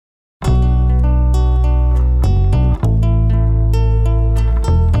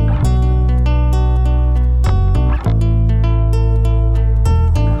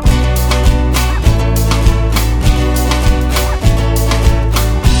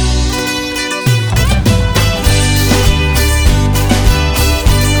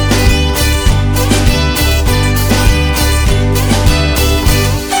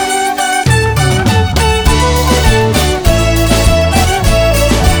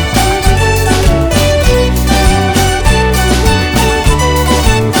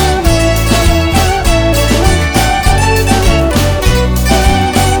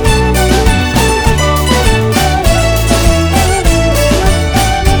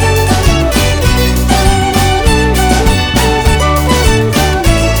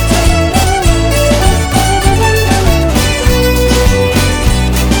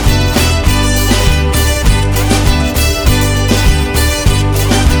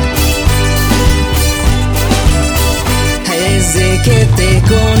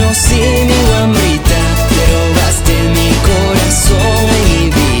conocí, mi Wambrita, te robaste mi corazón y mi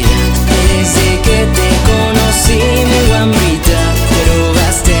vida. Desde que te conocí, mi Wambrita, te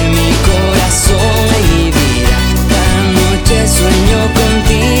robaste mi corazón y mi vida. Cada noche sueño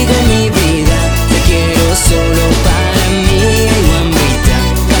contigo, mi vida, te quiero solo para mí, Wambrita.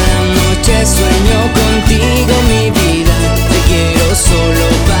 Cada noche sueño contigo, mi vida, te quiero solo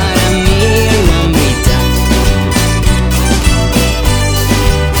para mí, Wambrita.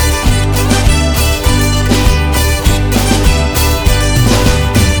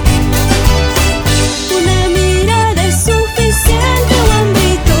 Una mirada es suficiente,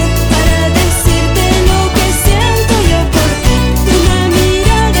 Wambrito, para decirte lo que siento yo por ti. Una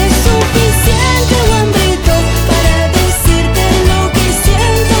mirada es suficiente, Wambrito, para decirte lo que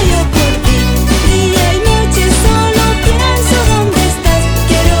siento yo por ti. Día y noche solo pienso dónde estás.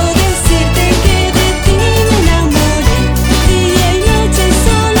 Quiero decirte que de ti me enamoré. Día y noche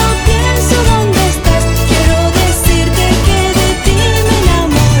solo pienso dónde estás. Quiero decirte que de ti me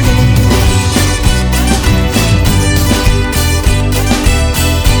enamoré.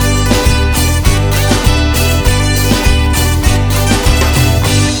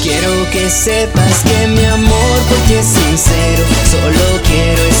 Quiero que sepas que mi amor por ti es sincero. Solo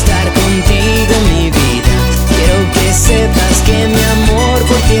quiero estar contigo, mi vida. Quiero que sepas que mi amor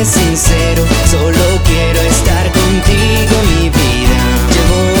por ti es sincero.